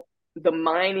how the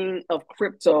mining of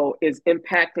crypto is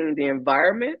impacting the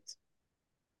environment,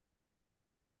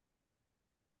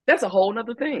 that's a whole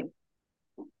nother thing.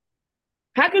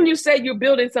 How can you say you're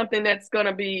building something that's going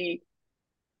to be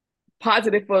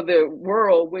positive for the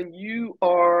world when you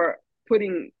are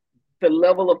putting the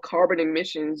level of carbon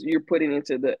emissions you're putting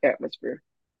into the atmosphere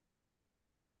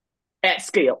at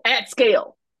scale? At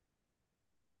scale.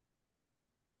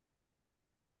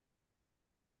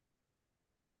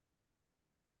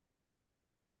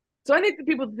 So I need the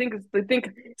people to think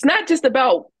it's not just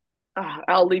about.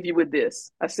 I'll leave you with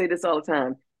this. I say this all the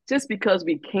time. Just because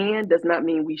we can does not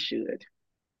mean we should.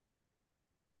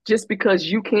 Just because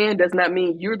you can does not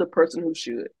mean you're the person who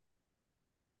should.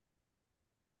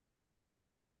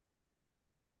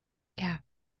 Yeah.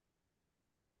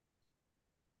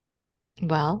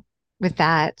 Well, with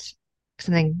that,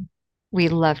 something we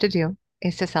love to do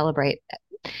is to celebrate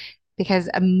because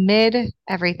amid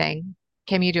everything,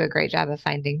 Kim, you do a great job of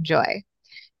finding joy.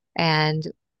 And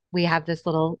we have this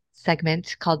little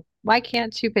segment called Why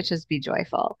Can't Two Pitches Be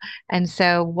Joyful? And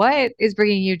so, what is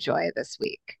bringing you joy this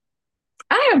week?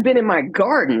 I have been in my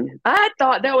garden. I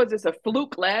thought that was just a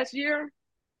fluke last year,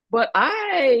 but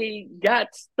I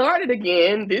got started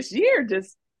again this year.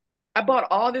 Just I bought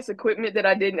all this equipment that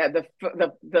I didn't have.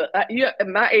 Yeah,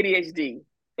 my ADHD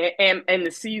and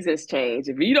the seasons change.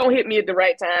 If you don't hit me at the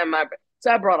right time,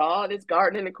 so I brought all this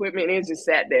gardening equipment and it just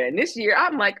sat there. And this year,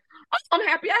 I'm like, oh, I'm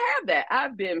happy I have that.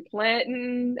 I've been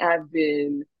planting. I've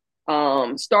been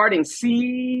starting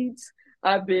seeds.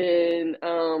 I've been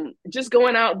just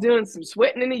going out doing some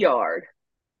sweating in the yard.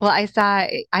 Well,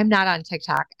 I'm not on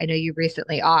TikTok. I know you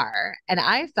recently are. And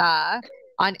I saw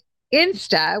on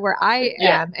Insta where I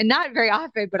Yeah, am, and not very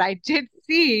often, but I did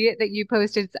see that you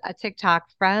posted a TikTok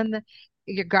from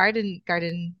your garden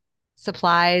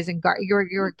supplies and you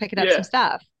were picking up some yeah,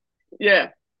 stuff. yeah.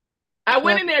 I I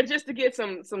went love in there just to get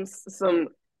some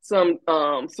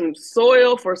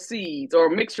soil for seeds or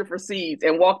mixture for seeds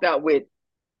and walked out with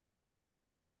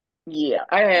yeah,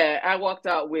 I walked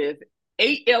out with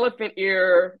 8 elephant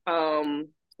ear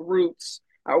roots.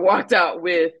 I walked out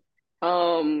with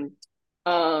um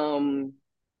um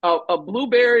a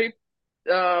blueberry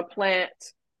plant,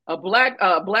 a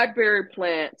blackberry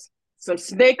plant, some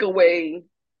snake away,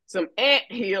 some ant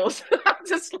hills. I'm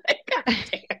just like, God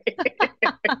damn.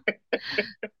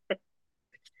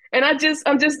 And I'm just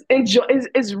enjoy.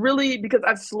 It's really because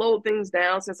I've slowed things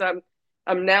down since I'm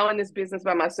now in this business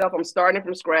by myself. I'm starting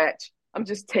from scratch. I'm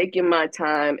just taking my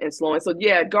time and slowing. So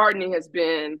yeah, gardening has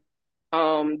been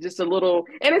just a little,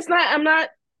 and it's not. I'm not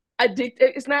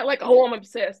addicted. It's not like, oh, I'm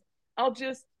obsessed. I'll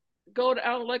just go to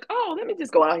out like, oh, let me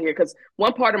just go out here because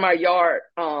one part of my yard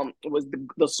was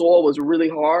the soil was really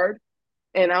hard,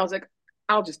 and I was like,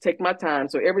 I'll just take my time.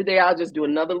 So every day I'll just do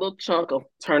another little chunk of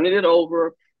turning it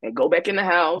over and go back in the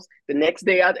house. The next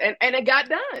day, and it got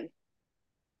done.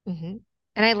 hmm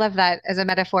And I love that as a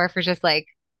metaphor for just like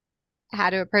how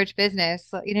to approach business.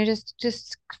 So,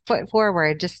 just foot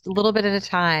forward, just a little bit at a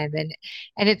time. And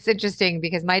it's interesting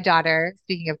because my daughter,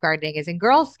 speaking of gardening, is in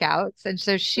Girl Scouts. And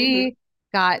so Mm-hmm. she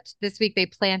got this week they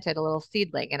planted a little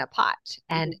seedling in a pot.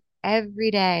 And Mm-hmm. every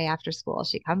day after school,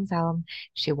 she comes home,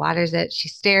 she waters it, she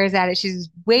stares at it, she's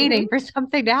waiting Mm-hmm. for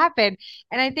something to happen.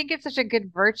 And I think it's such a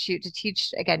good virtue to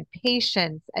teach, again,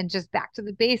 patience and just back to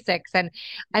the basics. And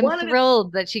I'm One of the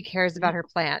thrilled that she cares about her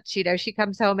plants. She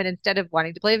comes home and instead of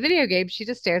wanting to play a video game, she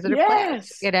just stares at her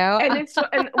plants, yes, you know? and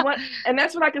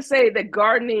that's what I can say. That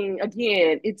gardening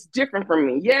again, it's different from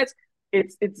me. Yes,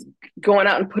 it's going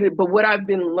out and put it. But what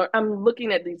I'm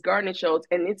looking at these gardening shows,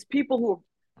 and it's people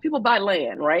buy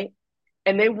land, right?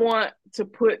 And they want to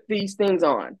put these things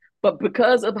on. But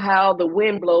because of how the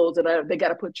wind blows, and they got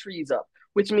to put trees up,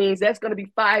 which means that's going to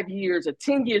be 5 years or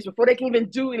 10 years before they can even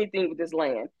do anything with this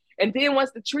land. And then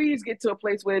once the trees get to a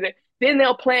place where then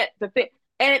they'll plant the thing,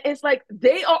 and it's like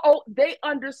they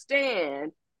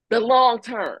understand the long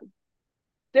term.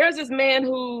 There's this man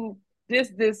who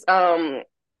this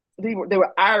they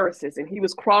were irises, and he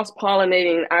was cross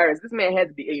pollinating iris. This man had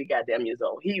to be 80 goddamn years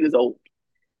old. He was old,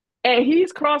 and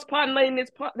he's cross pollinating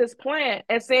this plant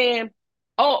and saying,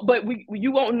 "Oh, but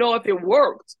you won't know if it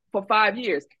worked for 5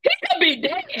 years. He could be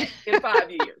dead in 5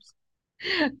 years,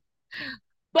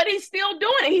 but he's still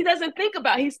doing it. He doesn't think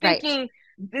about it. He's Right. thinking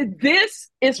this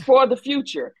is for the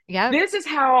future. Yep. This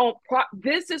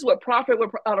is what profit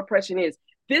without oppression is.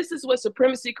 This is what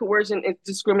supremacy, coercion, and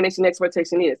discrimination,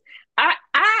 exploitation is. I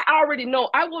already know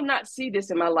I will not see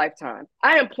this in my lifetime.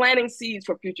 I am planting seeds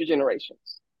for future generations.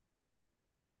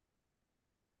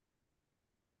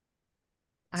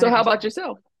 So how about 100%.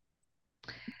 yourself?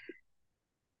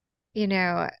 You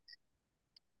know,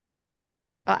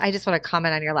 I just want to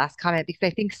comment on your last comment because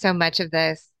I think so much of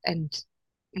this, and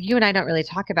you and I don't really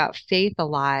talk about faith a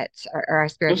lot or our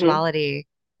Mm-hmm. spirituality,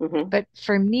 Mm-hmm. but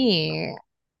for me,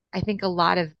 I think a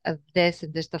lot of this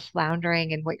and just the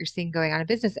floundering and what you're seeing going on in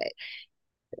business,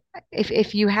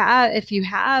 if you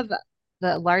have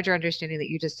the larger understanding that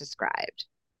you just described,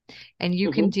 and you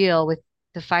can Mm-hmm. deal with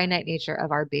the finite nature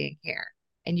of our being here,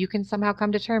 and you can somehow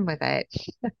come to term with it,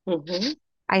 Mm-hmm.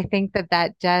 I think that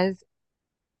that does,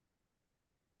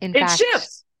 in It fact,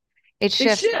 shifts. it It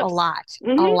shifts shifts. a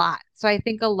Mm-hmm. lot. So I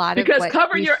think a lot of Because what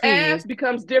covering we your ass see,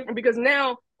 becomes different because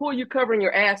now who are you covering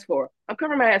your ass for? I'm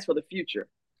covering my ass for the future.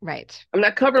 right, I'm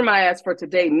not covering my ass for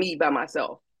today, me by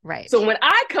myself. So right, when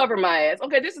I cover my ass,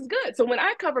 okay, this is good. So when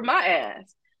I cover my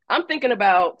ass, I'm thinking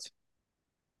about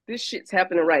this shit's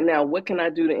happening right now. What can I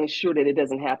do to ensure that it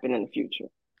doesn't happen in the future?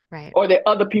 right, Or that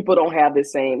other people don't have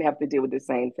to deal with the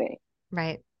same thing.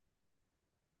 right.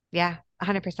 Yeah,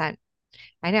 100%.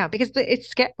 I know because it's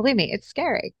scary. Believe me, it's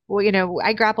scary. Well,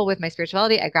 I grapple with my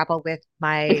spirituality. I grapple with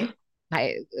my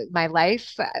my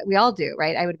life. We all do,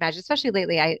 right? I would imagine, especially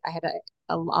lately. I had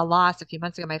a loss a few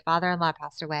months ago. My father-in-law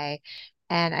passed away,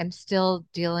 and I'm still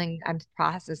dealing. I'm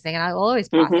processing, and I'll always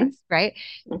Mm-hmm. process, right?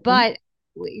 Mm-hmm. But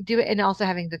we do it, and also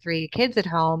having the three kids at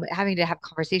home, having to have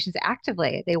conversations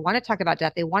actively. They want to talk about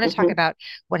death. They want to talk Mm-hmm. about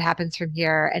what happens from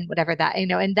here and whatever that,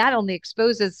 and that only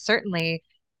exposes certainly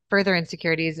further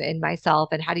insecurities in myself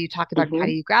and how do you talk about it and how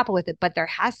do Mm-hmm. you grapple with it, but there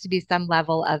has to be some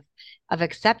level of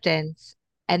acceptance,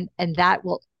 and that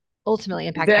will ultimately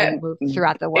impact how you That move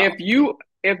throughout the if world, you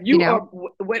if you you are know.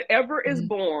 whatever is Mhm.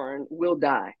 born will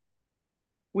die.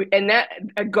 And that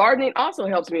gardening also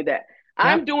helps me with that. Yep.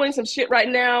 I'm doing some shit right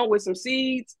now with some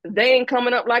seeds. They ain't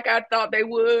coming up like I thought they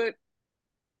would.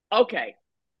 Okay,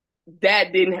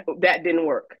 that didn't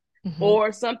work. Hmm.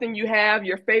 Or something you have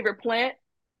your favorite plant,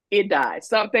 it dies.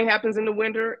 Something happens in the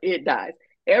winter, it dies.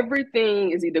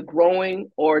 Everything is either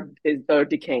growing or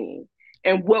decaying.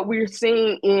 And what we're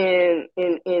seeing in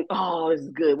oh, this is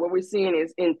good. What we're seeing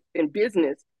is in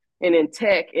business and in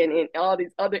tech and in all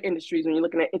these other industries. When you're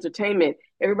looking at entertainment,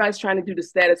 everybody's trying to do the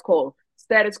status quo.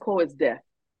 Status quo is death.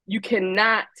 You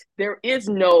cannot. There is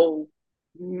no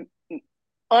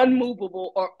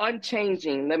unmovable or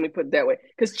unchanging. Let me put it that way,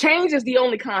 because change is the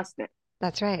only constant.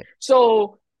 That's right.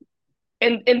 So,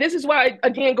 and this is why,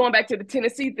 again, going back to the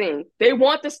Tennessee thing, they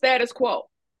want the status quo.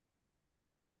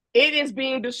 It is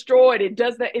being destroyed. It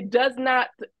does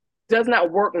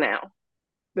not work now.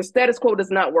 The status quo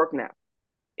does not work now.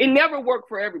 It never worked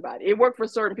for everybody. It worked for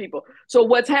certain people. So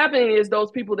what's happening is those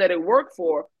people that it worked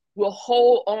for will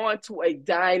hold on to a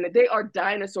dying. They are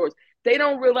dinosaurs. They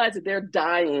don't realize that they're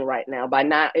dying right now by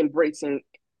not embracing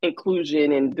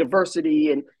inclusion and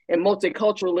diversity and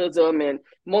multiculturalism and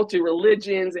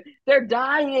multi-religions. They're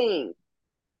dying.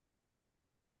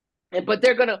 But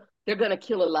they're gonna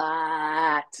kill a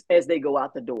lot as they go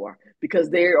out the door because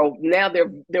they're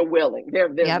willing.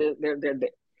 Yep. They're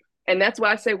and that's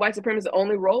why I say white supremacy's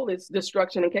only role is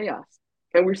destruction and chaos,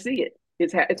 and we see it.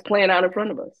 It's playing out in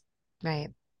front of us. Right.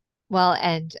 Well,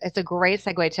 and it's a great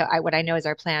segue to what I know is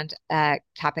our planned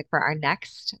topic for our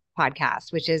next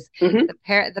podcast, which is Mm-hmm.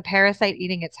 the parasite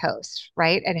eating its host,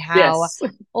 right? And how Yes.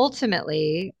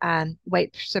 ultimately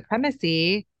white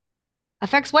supremacy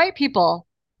affects white people.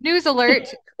 News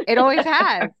alert. It always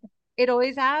has. It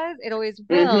always has. It always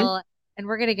Mm-hmm. will. And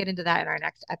we're going to get into that in our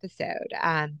next episode.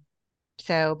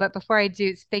 But before I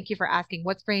do, thank you for asking.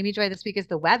 What's bringing me joy this week is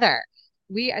the weather.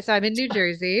 So I'm in New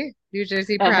Jersey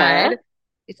Uh-huh. Pride.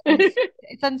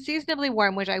 It's unseasonably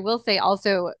warm, which I will say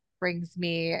also brings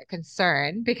me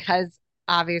concern because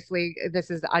obviously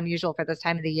this is unusual for this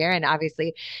time of the year and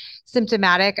obviously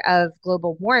symptomatic of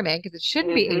global warming because it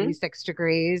shouldn't be Mm-hmm. 86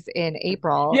 degrees in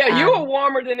April. Yeah, you are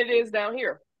warmer than it is down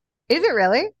here. Is it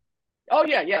really? Oh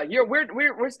yeah, yeah.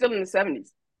 We're still in the 70s.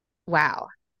 Wow.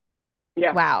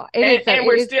 Yeah. Wow. It And is so and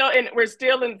it is we're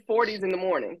still in 40s in the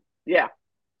morning. Yeah.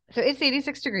 so it's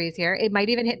 86 degrees here. It might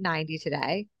even hit 90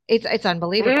 today. It's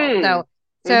unbelievable. Mm.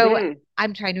 So Mm-hmm.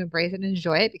 I'm trying to embrace it and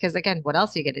enjoy it because again, what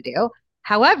else are you going to do? Yeah.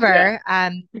 However,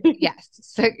 yes,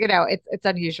 so it's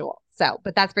unusual. So,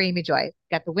 but that's bringing me joy.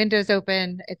 Got the windows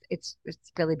open. It's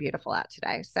really beautiful out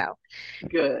today. So,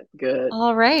 Good, good.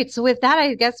 all right. So with that,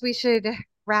 I guess we should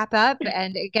wrap up.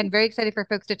 And again, very excited for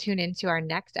folks to tune into our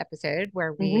next episode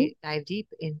where Mm-hmm. we dive deep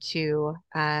into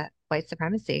white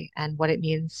supremacy and what it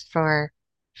means for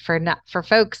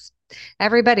folks,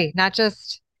 everybody, not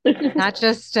just those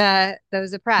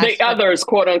The oppressed, but others,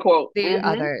 quote unquote. the Mm-hmm.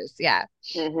 others. Yeah.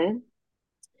 Mm-hmm.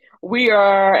 We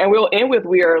are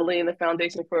laying the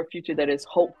foundation for a future that is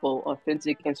hopeful,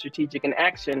 authentic, and strategic in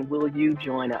action. Will you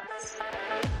join us?